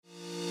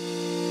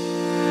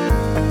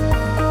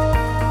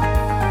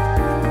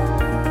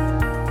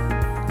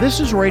This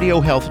is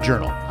Radio Health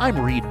Journal. I'm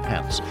Reed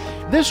Pence.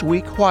 This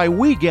week, why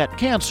we get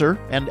cancer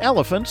and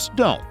elephants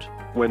don't.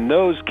 When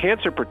those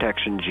cancer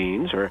protection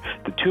genes, or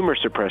the tumor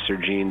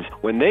suppressor genes,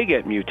 when they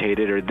get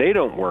mutated or they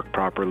don't work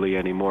properly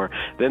anymore,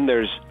 then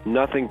there's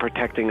nothing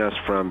protecting us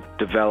from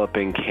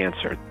developing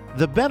cancer.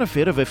 The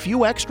benefit of a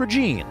few extra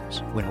genes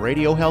when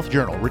Radio Health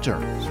Journal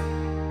returns.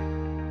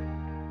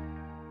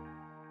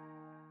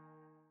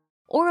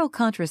 Oral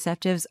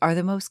contraceptives are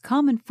the most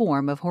common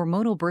form of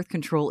hormonal birth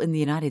control in the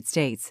United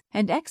States,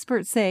 and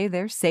experts say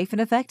they're safe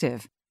and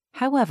effective.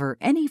 However,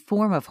 any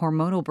form of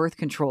hormonal birth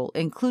control,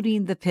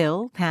 including the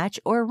pill, patch,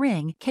 or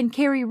ring, can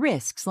carry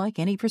risks like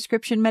any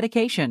prescription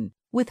medication.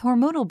 With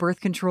hormonal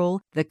birth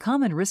control, the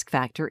common risk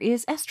factor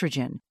is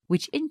estrogen,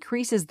 which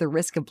increases the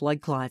risk of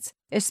blood clots,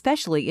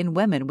 especially in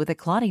women with a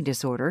clotting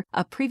disorder,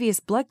 a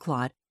previous blood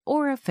clot,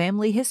 or a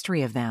family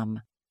history of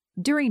them.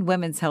 During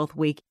Women's Health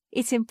Week,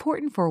 it's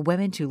important for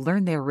women to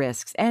learn their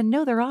risks and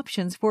know their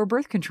options for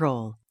birth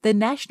control. The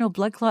National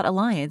Blood Clot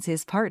Alliance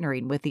is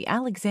partnering with the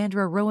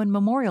Alexandra Rowan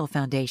Memorial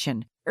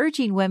Foundation,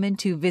 urging women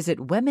to visit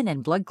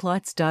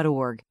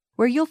womenandbloodclots.org,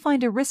 where you'll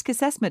find a risk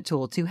assessment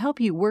tool to help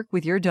you work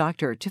with your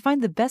doctor to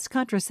find the best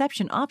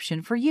contraception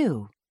option for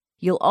you.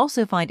 You'll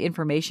also find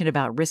information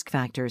about risk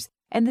factors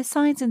and the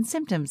signs and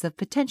symptoms of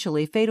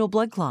potentially fatal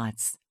blood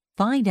clots.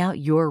 Find out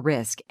your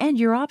risk and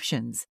your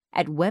options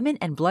at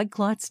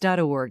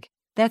womenandbloodclots.org.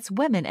 That's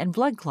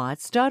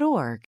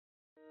womenandbloodclots.org.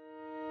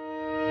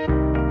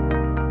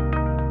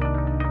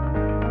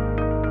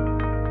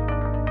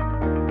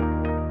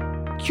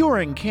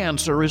 Curing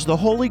cancer is the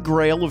holy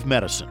grail of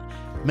medicine.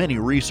 Many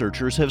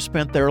researchers have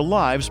spent their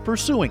lives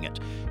pursuing it.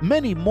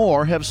 Many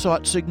more have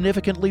sought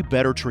significantly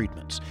better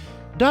treatments.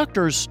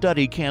 Doctors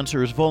study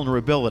cancer's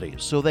vulnerabilities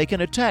so they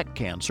can attack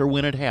cancer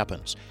when it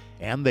happens.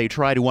 And they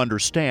try to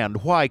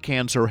understand why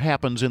cancer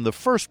happens in the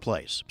first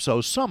place,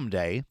 so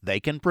someday they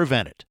can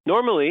prevent it.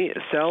 Normally,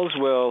 cells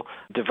will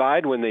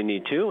divide when they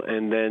need to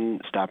and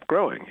then stop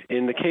growing.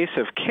 In the case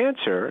of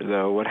cancer,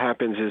 though, what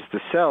happens is the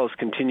cells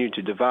continue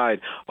to divide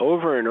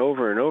over and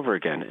over and over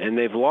again, and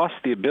they've lost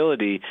the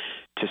ability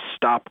to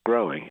stop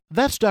growing.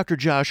 That's Dr.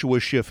 Joshua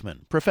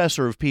Schiffman,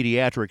 professor of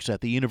pediatrics at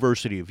the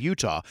University of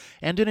Utah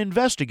and an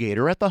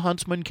investigator at the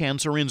Huntsman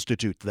Cancer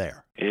Institute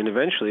there. And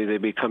eventually they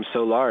become so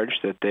large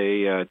that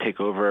they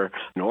take over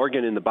an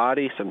organ in the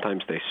body.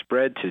 Sometimes they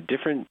spread to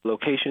different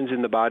locations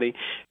in the body.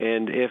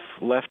 And if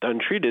left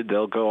untreated,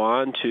 they'll go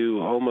on to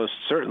almost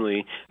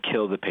certainly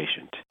kill the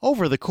patient.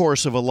 Over the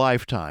course of a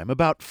lifetime,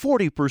 about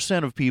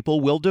 40% of people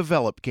will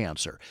develop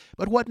cancer.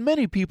 But what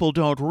many people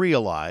don't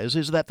realize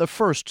is that the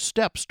first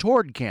steps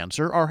toward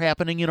cancer are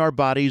happening in our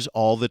bodies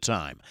all the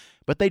time.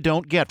 But they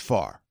don't get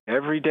far.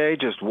 Every day,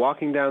 just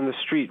walking down the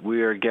street,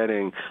 we are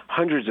getting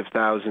hundreds of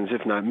thousands,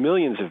 if not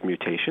millions of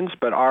mutations,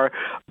 but our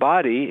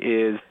body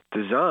is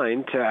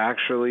designed to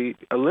actually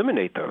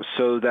eliminate those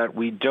so that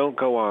we don't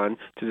go on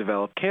to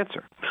develop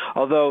cancer.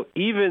 Although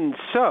even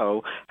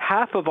so,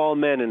 half of all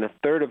men and a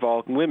third of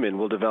all women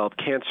will develop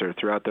cancer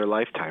throughout their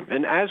lifetime.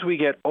 And as we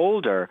get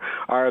older,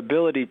 our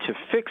ability to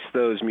fix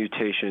those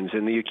mutations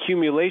and the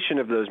accumulation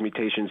of those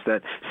mutations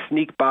that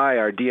sneak by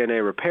our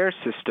DNA repair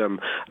system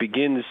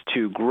begins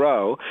to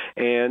grow.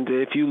 And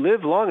if you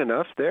live long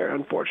enough, there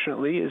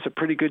unfortunately is a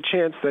pretty good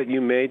chance that you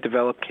may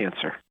develop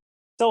cancer.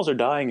 Cells are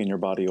dying in your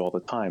body all the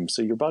time,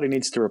 so your body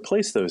needs to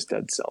replace those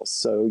dead cells.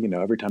 So,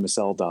 every time a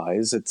cell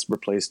dies, it's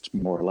replaced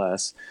more or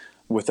less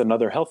with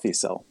another healthy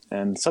cell.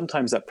 And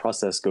sometimes that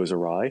process goes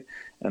awry,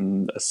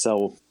 and a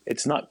cell,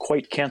 it's not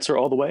quite cancer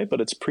all the way,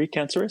 but it's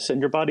precancerous, and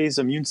your body's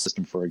immune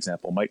system, for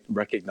example, might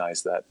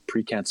recognize that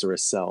precancerous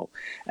cell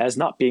as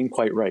not being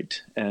quite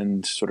right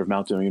and sort of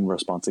mount an immune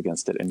response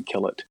against it and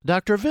kill it.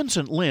 Dr.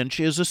 Vincent Lynch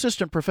is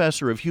assistant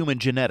professor of human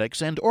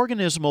genetics and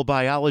organismal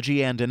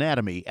biology and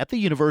anatomy at the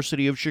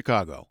University of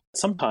Chicago.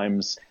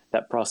 Sometimes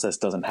that process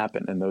doesn't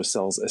happen, and those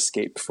cells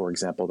escape, for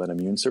example, that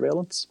immune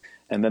surveillance.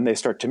 And then they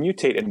start to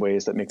mutate in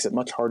ways that makes it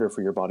much harder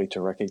for your body to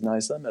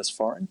recognize them as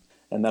foreign.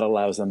 And that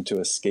allows them to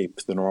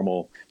escape the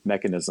normal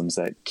mechanisms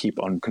that keep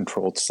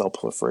uncontrolled cell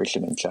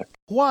proliferation in check.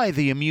 Why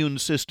the immune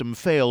system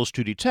fails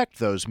to detect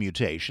those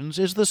mutations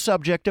is the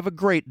subject of a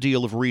great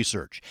deal of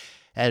research.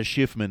 As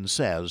Schiffman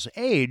says,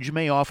 age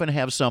may often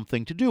have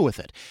something to do with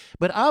it,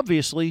 but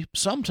obviously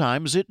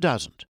sometimes it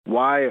doesn't.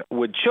 Why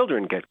would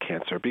children get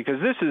cancer?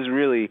 Because this is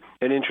really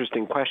an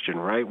interesting question,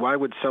 right? Why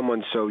would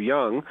someone so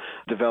young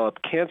develop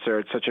cancer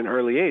at such an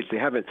early age? They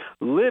haven't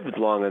lived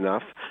long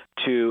enough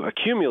to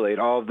accumulate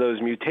all of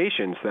those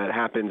mutations that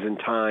happens in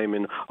time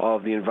and all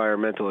of the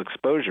environmental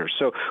exposure.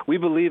 So we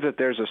believe that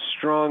there's a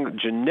strong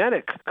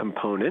genetic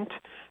component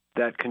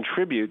that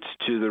contributes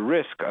to the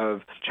risk of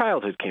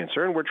childhood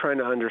cancer, and we're trying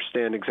to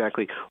understand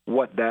exactly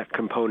what that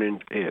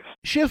component is.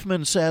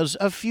 Schiffman says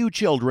a few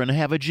children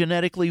have a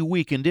genetically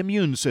weakened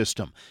immune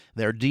system.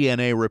 Their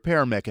DNA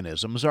repair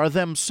mechanisms are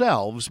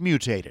themselves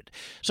mutated,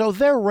 so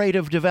their rate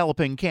of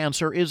developing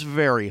cancer is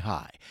very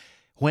high.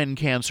 When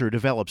cancer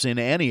develops in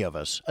any of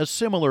us, a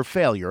similar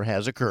failure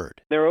has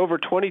occurred. There are over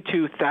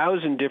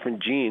 22,000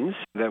 different genes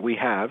that we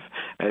have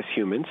as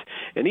humans,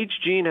 and each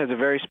gene has a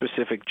very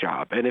specific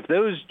job. And if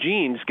those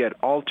genes get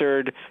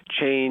altered,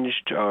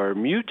 changed, or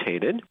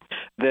mutated,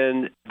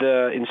 then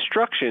the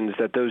instructions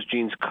that those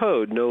genes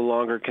code no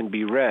longer can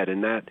be read,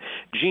 and that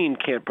gene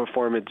can't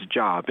perform its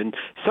job. And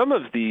some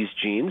of these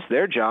genes,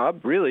 their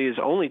job really is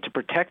only to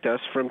protect us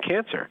from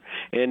cancer.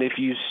 And if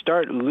you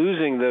start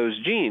losing those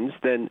genes,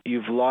 then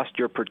you've lost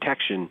your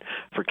protection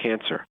for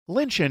cancer.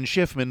 Lynch and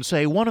Schiffman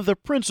say one of the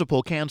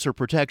principal cancer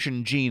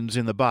protection genes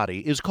in the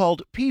body is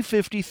called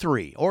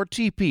P53 or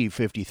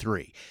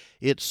TP53.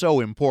 It's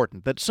so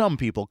important that some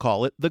people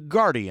call it the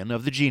guardian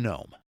of the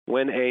genome.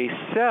 When a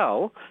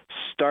cell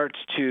starts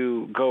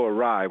to go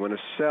awry, when a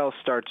cell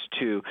starts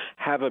to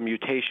have a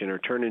mutation or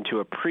turn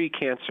into a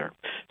pre-cancer,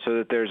 so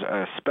that there's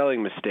a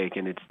spelling mistake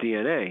in its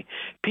DNA,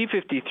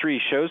 P53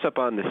 shows up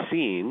on the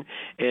scene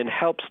and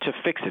helps to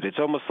fix it. It's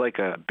almost like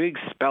a big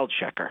spell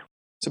checker.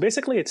 So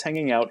basically, it's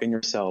hanging out in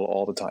your cell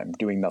all the time,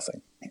 doing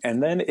nothing.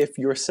 And then if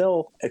your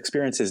cell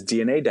experiences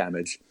DNA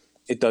damage,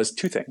 it does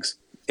two things.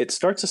 It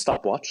starts a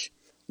stopwatch,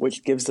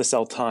 which gives the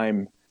cell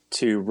time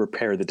to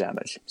repair the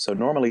damage. So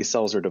normally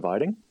cells are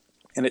dividing,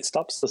 and it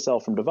stops the cell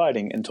from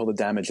dividing until the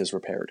damage is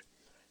repaired.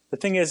 The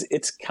thing is,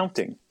 it's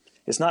counting.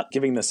 It's not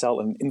giving the cell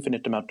an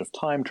infinite amount of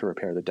time to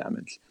repair the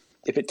damage.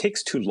 If it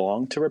takes too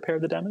long to repair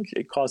the damage,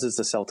 it causes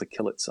the cell to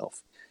kill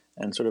itself.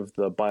 And sort of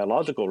the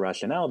biological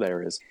rationale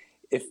there is,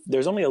 if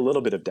there's only a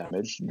little bit of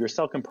damage, your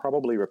cell can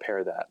probably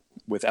repair that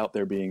without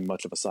there being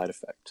much of a side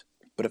effect.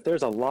 But if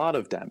there's a lot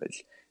of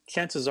damage,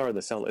 chances are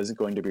the cell isn't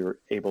going to be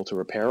able to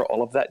repair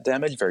all of that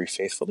damage very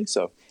faithfully.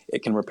 So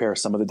it can repair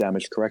some of the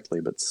damage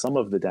correctly, but some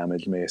of the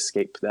damage may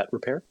escape that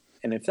repair.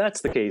 And if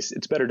that's the case,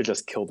 it's better to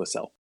just kill the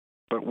cell.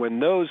 But when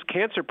those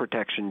cancer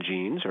protection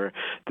genes or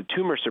the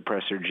tumor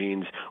suppressor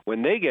genes,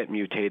 when they get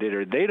mutated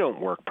or they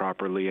don't work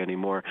properly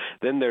anymore,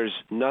 then there's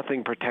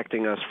nothing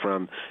protecting us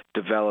from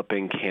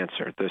developing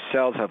cancer. The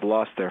cells have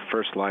lost their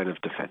first line of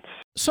defense.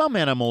 Some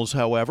animals,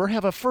 however,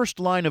 have a first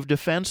line of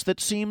defense that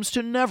seems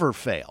to never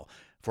fail.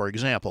 For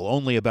example,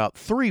 only about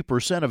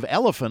 3% of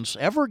elephants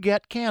ever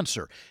get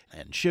cancer,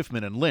 and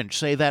Schiffman and Lynch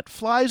say that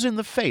flies in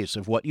the face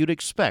of what you'd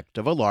expect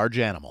of a large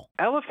animal.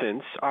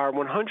 Elephants are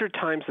 100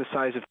 times the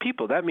size of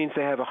people. That means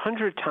they have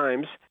 100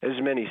 times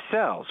as many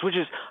cells, which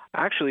is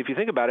actually, if you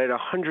think about it,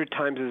 100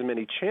 times as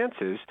many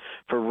chances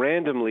for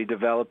randomly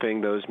developing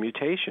those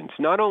mutations.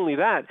 Not only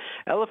that,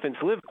 elephants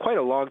live quite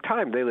a long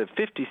time. They live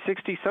 50,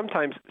 60,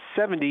 sometimes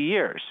 70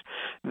 years.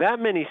 That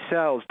many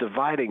cells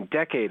dividing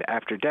decade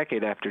after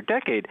decade after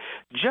decade,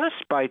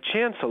 just by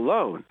chance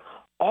alone,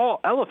 all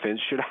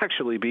elephants should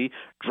actually be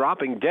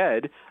dropping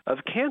dead of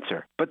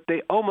cancer, but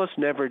they almost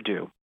never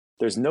do.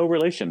 There's no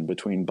relation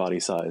between body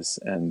size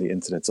and the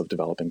incidence of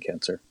developing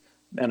cancer.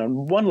 And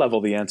on one level,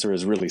 the answer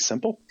is really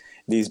simple.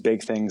 These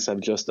big things have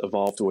just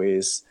evolved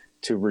ways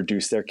to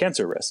reduce their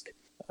cancer risk.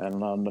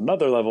 And on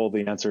another level,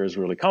 the answer is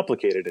really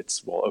complicated.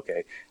 It's, well,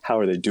 okay, how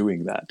are they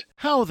doing that?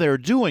 How they're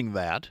doing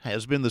that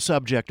has been the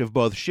subject of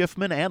both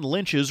Schiffman and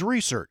Lynch's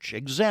research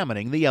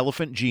examining the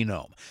elephant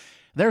genome.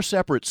 Their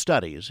separate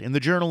studies in the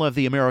Journal of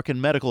the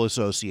American Medical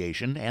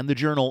Association and the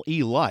journal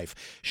eLife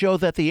show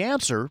that the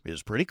answer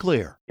is pretty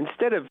clear.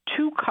 Instead of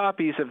 2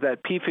 copies of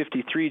that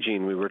P53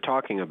 gene we were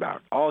talking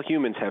about, all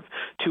humans have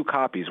 2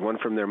 copies, one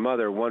from their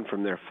mother, one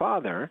from their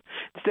father.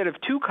 Instead of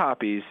 2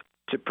 copies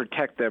to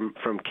protect them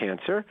from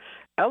cancer,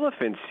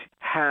 elephants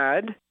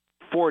had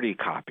 40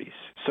 copies,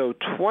 so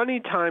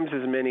 20 times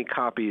as many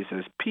copies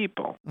as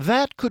people.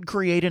 That could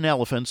create in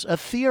elephants a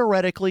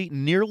theoretically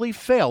nearly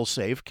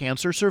fail-safe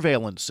cancer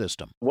surveillance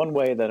system. One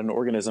way that an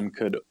organism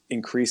could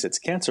increase its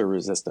cancer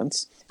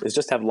resistance is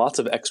just have lots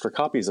of extra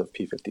copies of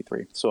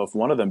P53. So if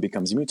one of them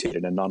becomes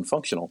mutated and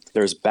non-functional,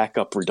 there's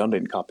backup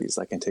redundant copies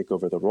that can take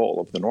over the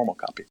role of the normal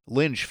copy.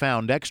 Lynch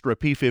found extra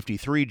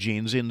P53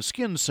 genes in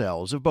skin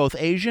cells of both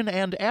Asian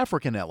and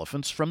African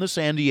elephants from the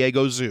San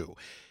Diego Zoo.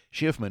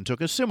 Schiffman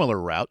took a similar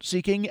route,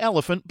 seeking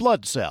elephant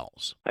blood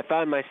cells. I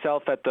found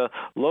myself at the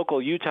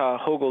local Utah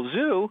Hogle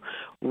Zoo.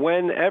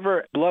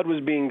 Whenever blood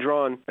was being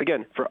drawn,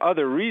 again, for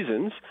other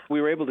reasons, we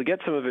were able to get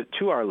some of it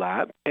to our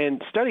lab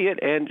and study it.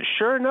 And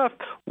sure enough,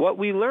 what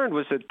we learned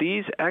was that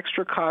these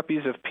extra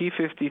copies of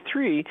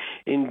P53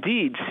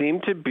 indeed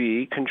seem to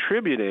be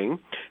contributing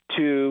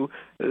to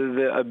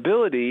the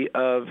ability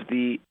of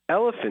the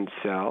elephant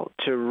cell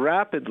to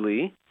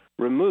rapidly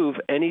remove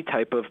any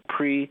type of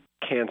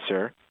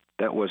pre-cancer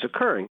that was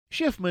occurring.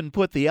 Schiffman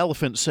put the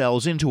elephant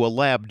cells into a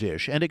lab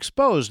dish and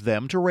exposed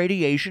them to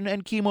radiation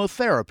and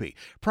chemotherapy,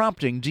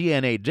 prompting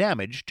DNA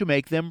damage to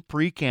make them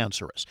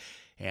precancerous.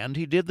 And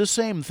he did the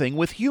same thing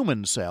with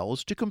human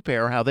cells to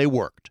compare how they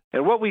worked.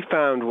 And what we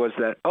found was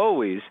that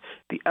always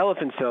the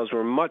elephant cells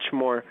were much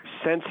more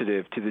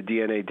sensitive to the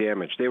DNA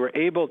damage. They were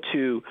able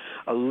to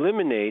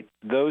eliminate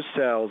those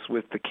cells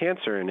with the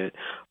cancer in it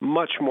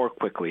much more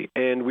quickly.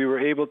 And we were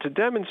able to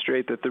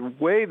demonstrate that the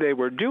way they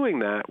were doing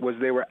that was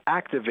they were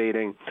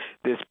activating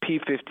this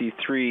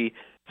P53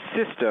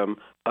 system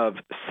of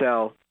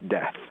cell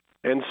death.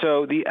 And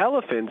so the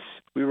elephants,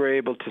 we were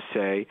able to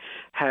say,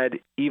 had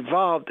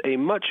evolved a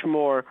much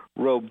more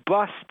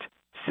robust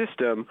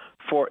system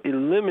for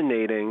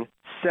eliminating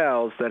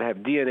cells that have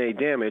DNA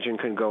damage and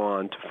can go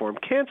on to form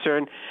cancer.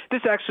 And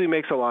this actually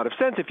makes a lot of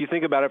sense if you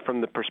think about it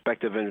from the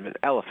perspective of an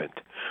elephant.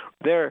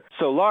 They're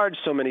so large,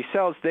 so many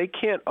cells, they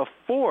can't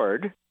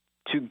afford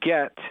to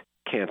get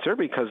cancer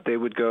because they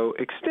would go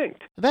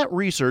extinct. That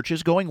research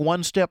is going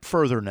one step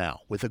further now,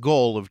 with the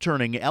goal of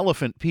turning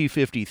elephant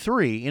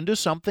P53 into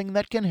something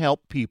that can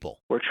help people.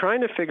 We're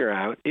trying to figure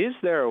out, is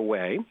there a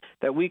way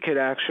that we could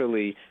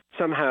actually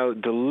somehow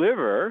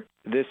deliver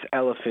this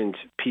elephant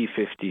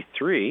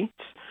P53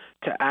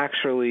 to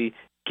actually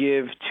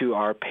give to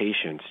our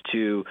patients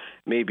to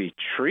maybe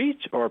treat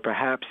or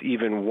perhaps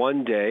even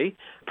one day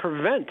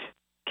prevent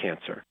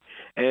cancer?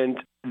 And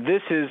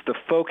this is the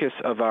focus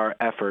of our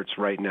efforts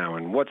right now.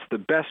 And what's the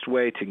best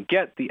way to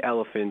get the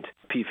elephant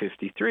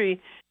P53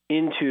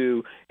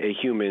 into a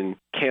human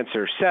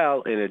cancer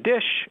cell in a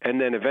dish,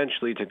 and then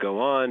eventually to go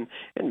on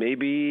and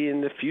maybe in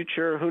the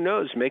future, who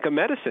knows, make a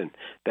medicine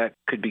that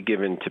could be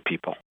given to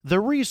people. The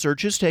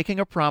research is taking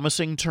a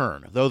promising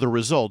turn, though the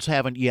results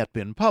haven't yet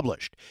been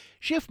published.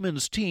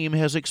 Schiffman's team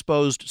has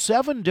exposed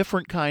 7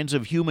 different kinds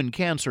of human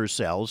cancer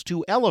cells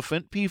to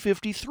elephant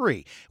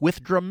P53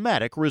 with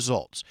dramatic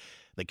results.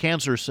 The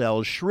cancer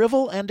cells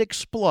shrivel and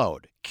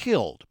explode,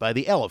 killed by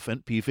the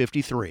elephant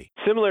P53.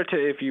 Similar to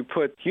if you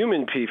put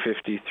human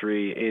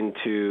P53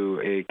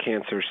 into a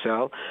cancer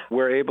cell,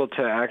 we're able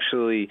to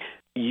actually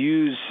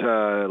use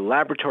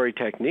laboratory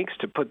techniques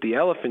to put the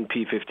elephant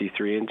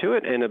P53 into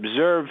it and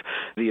observe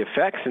the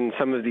effects in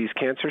some of these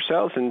cancer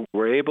cells. And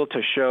we're able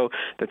to show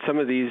that some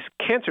of these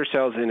cancer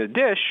cells in a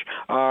dish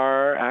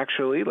are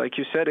actually, like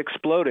you said,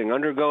 exploding,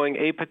 undergoing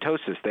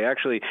apoptosis. They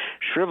actually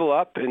shrivel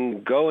up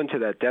and go into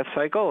that death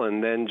cycle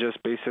and then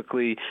just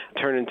basically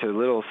turn into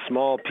little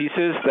small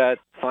pieces that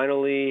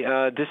finally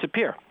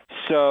disappear.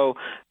 So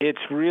it's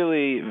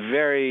really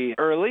very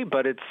early,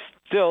 but it's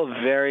still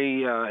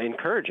very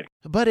encouraging.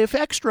 But if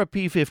extra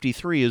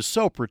P53 is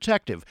so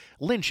protective,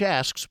 Lynch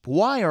asks,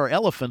 why are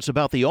elephants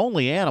about the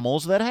only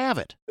animals that have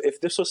it? If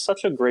this was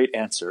such a great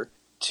answer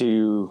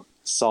to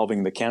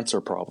solving the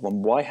cancer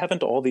problem, why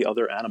haven't all the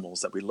other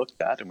animals that we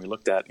looked at, and we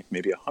looked at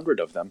maybe 100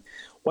 of them,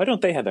 why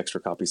don't they have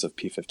extra copies of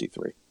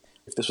P53?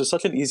 If this was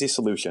such an easy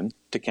solution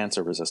to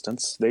cancer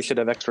resistance, they should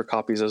have extra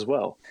copies as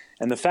well.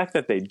 And the fact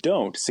that they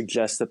don't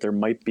suggests that there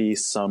might be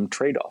some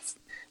trade-off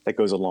that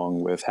goes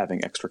along with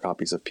having extra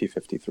copies of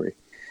P53.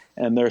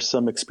 And there's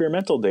some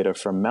experimental data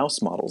from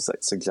mouse models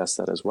that suggest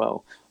that as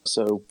well.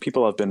 So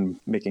people have been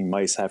making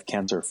mice have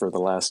cancer for the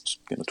last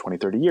 20,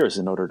 30 years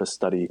in order to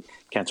study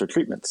cancer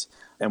treatments.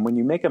 And when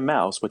you make a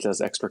mouse which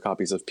has extra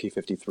copies of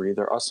P53,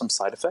 there are some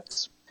side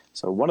effects.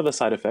 So one of the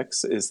side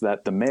effects is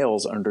that the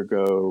males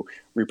undergo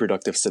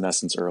reproductive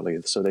senescence early,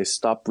 so they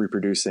stop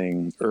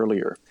reproducing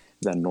earlier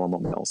than normal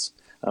males.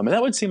 And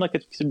that would seem like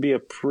it could be a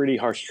pretty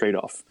harsh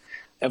trade-off.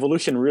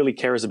 Evolution really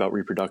cares about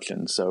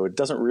reproduction, so it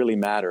doesn't really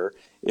matter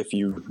if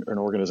you're an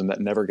organism that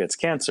never gets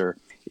cancer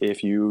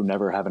if you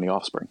never have any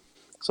offspring.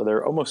 So there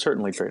are almost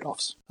certainly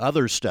trade-offs.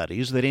 Other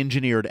studies that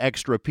engineered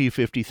extra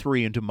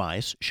P53 into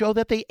mice show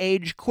that they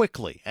age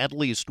quickly, at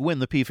least when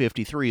the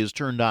P53 is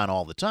turned on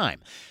all the time.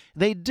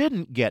 They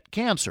didn't get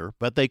cancer,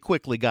 but they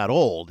quickly got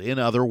old in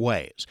other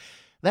ways.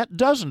 That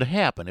doesn't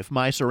happen if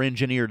mice are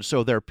engineered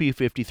so their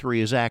P53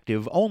 is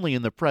active only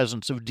in the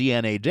presence of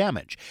DNA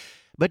damage.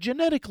 But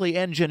genetically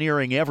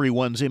engineering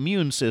everyone's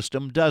immune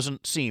system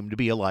doesn't seem to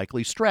be a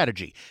likely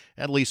strategy,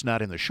 at least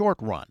not in the short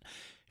run.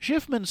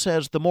 Schiffman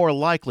says the more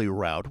likely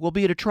route will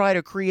be to try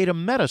to create a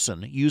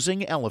medicine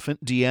using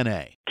elephant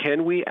DNA.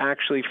 Can we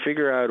actually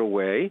figure out a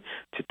way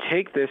to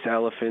take this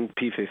elephant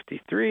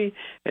P53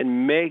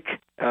 and make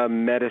a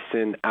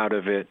medicine out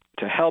of it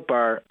to help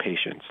our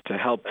patients, to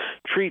help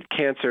treat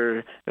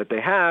cancer that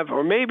they have,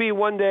 or maybe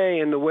one day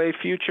in the way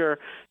future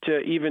to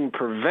even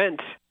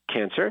prevent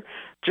cancer?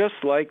 Just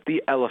like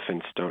the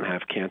elephants don't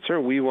have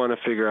cancer, we want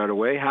to figure out a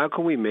way, how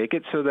can we make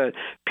it so that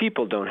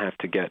people don't have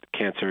to get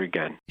cancer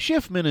again?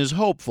 Schiffman is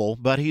hopeful,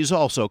 but he's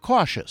also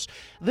cautious.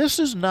 This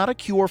is not a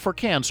cure for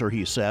cancer,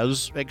 he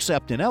says,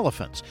 except in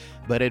elephants,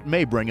 but it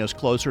may bring us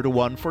closer to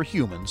one for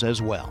humans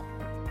as well.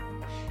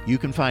 You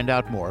can find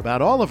out more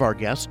about all of our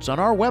guests on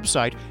our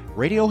website,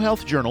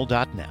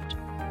 radiohealthjournal.net.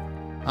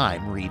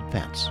 I'm Reed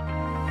Pence.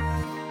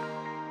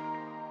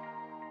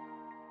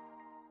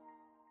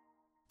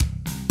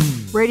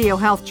 Radio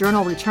Health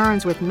Journal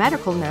returns with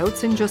medical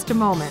notes in just a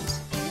moment.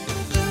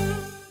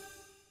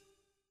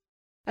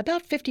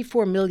 About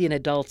 54 million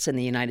adults in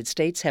the United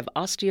States have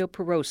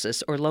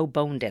osteoporosis or low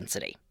bone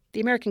density.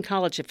 The American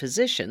College of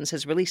Physicians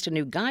has released a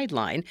new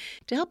guideline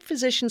to help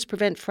physicians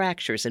prevent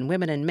fractures in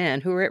women and men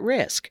who are at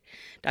risk.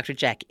 Dr.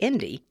 Jack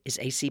Indy is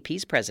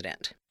ACP's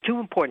president. Two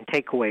important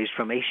takeaways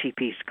from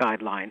ACP's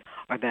guideline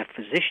are that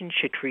physicians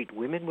should treat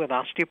women with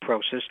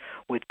osteoporosis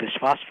with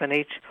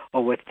bisphosphonates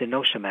or with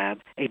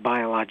denosumab, a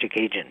biologic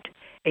agent.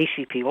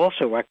 ACP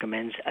also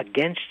recommends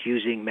against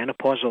using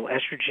menopausal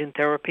estrogen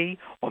therapy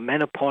or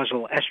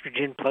menopausal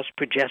estrogen plus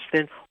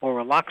progestin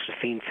or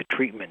raloxifene for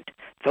treatment.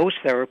 Those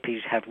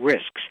therapies have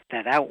risks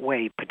that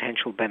outweigh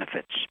potential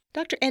benefits.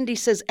 Dr. Endy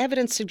says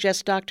evidence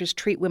suggests doctors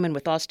treat women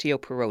with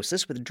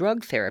osteoporosis with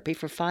drug therapy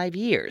for 5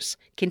 years.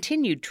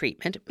 Continued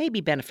treatment may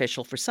be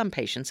beneficial for some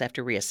patients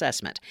after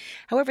reassessment.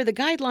 However, the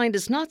guideline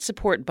does not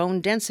support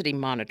bone density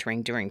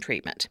monitoring during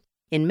treatment.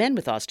 In men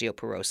with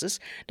osteoporosis,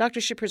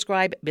 doctors should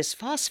prescribe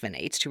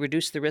bisphosphonates to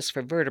reduce the risk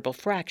for vertebral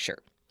fracture.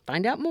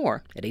 Find out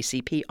more at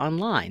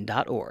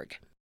acponline.org.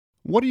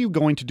 What are you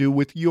going to do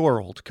with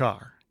your old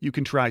car? You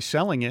can try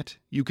selling it,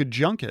 you could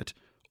junk it,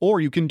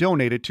 or you can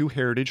donate it to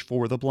Heritage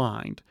for the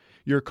Blind.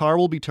 Your car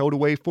will be towed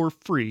away for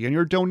free and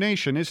your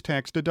donation is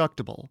tax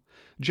deductible.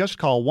 Just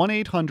call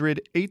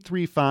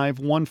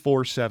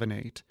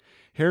 1-800-835-1478.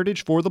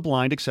 Heritage for the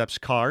Blind accepts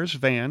cars,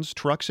 vans,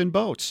 trucks, and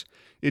boats.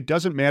 It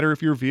doesn't matter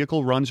if your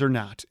vehicle runs or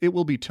not. It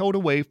will be towed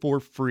away for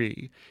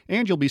free,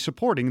 and you'll be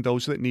supporting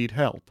those that need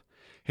help.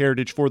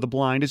 Heritage for the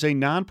Blind is a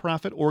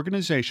nonprofit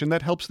organization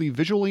that helps the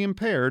visually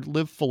impaired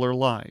live fuller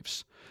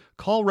lives.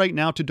 Call right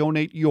now to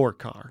donate your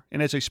car,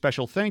 and as a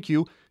special thank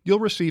you, you'll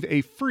receive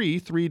a free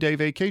 3-day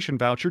vacation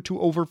voucher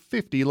to over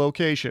 50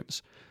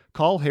 locations.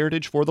 Call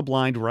Heritage for the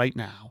Blind right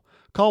now.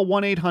 Call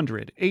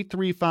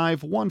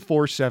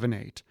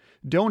 1-800-835-1478.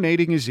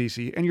 Donating is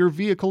easy, and your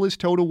vehicle is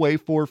towed away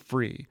for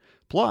free.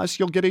 Plus,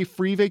 you'll get a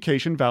free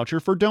vacation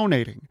voucher for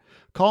donating.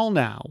 Call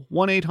now,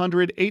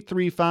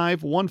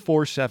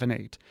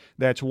 1-800-835-1478.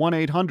 That's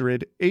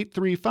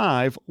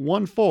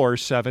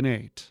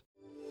 1-800-835-1478.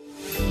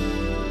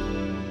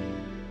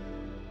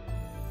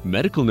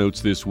 Medical notes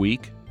this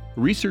week.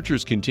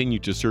 Researchers continue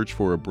to search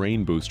for a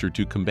brain booster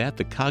to combat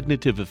the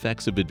cognitive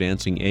effects of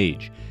advancing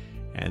age,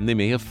 and they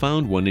may have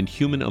found one in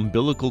human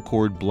umbilical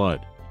cord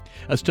blood.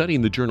 A study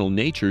in the journal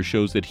Nature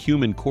shows that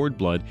human cord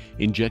blood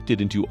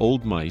injected into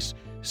old mice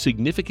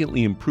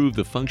significantly improved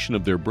the function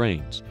of their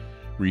brains.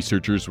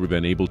 Researchers were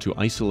then able to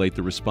isolate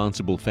the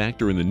responsible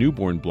factor in the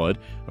newborn blood,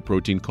 a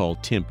protein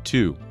called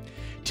TIMP2.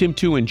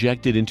 TIMP2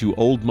 injected into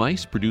old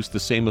mice produced the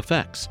same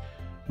effects.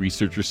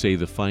 Researchers say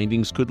the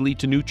findings could lead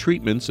to new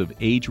treatments of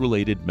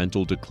age-related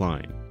mental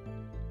decline.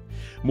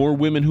 More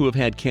women who have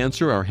had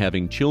cancer are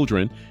having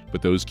children,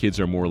 but those kids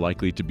are more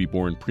likely to be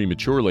born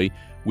prematurely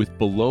with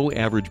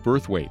below-average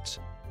birth weights.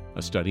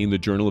 A study in the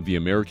Journal of the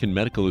American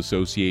Medical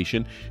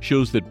Association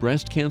shows that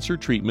breast cancer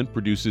treatment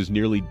produces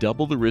nearly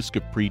double the risk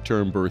of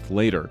preterm birth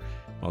later,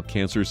 while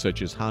cancers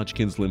such as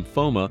Hodgkin's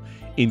lymphoma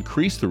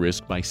increase the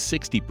risk by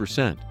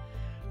 60%.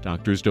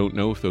 Doctors don't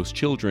know if those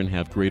children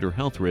have greater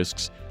health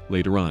risks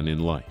later on in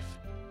life.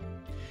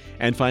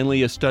 And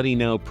finally, a study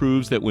now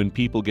proves that when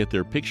people get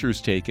their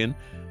pictures taken,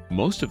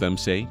 most of them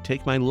say,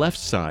 "Take my left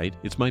side,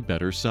 it's my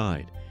better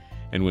side."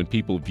 And when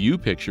people view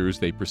pictures,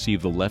 they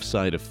perceive the left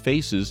side of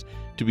faces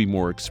to be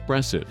more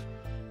expressive.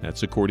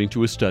 That's according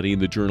to a study in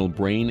the journal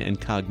Brain and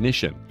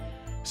Cognition.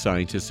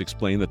 Scientists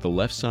explain that the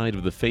left side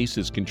of the face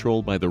is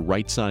controlled by the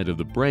right side of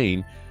the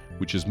brain,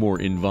 which is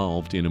more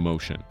involved in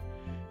emotion.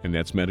 And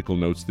that's Medical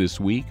Notes this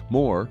week.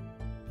 More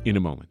in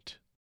a moment.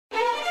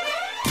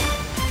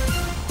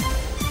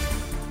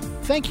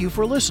 Thank you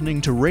for listening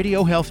to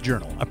Radio Health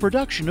Journal, a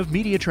production of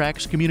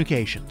MediaTrax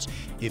Communications.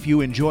 If you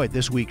enjoyed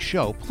this week's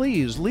show,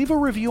 please leave a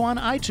review on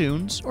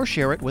iTunes or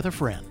share it with a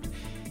friend.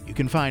 You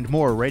can find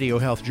more Radio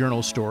Health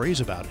Journal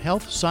stories about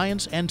health,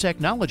 science, and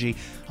technology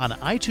on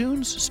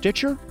iTunes,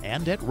 Stitcher,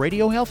 and at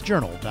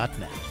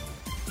radiohealthjournal.net.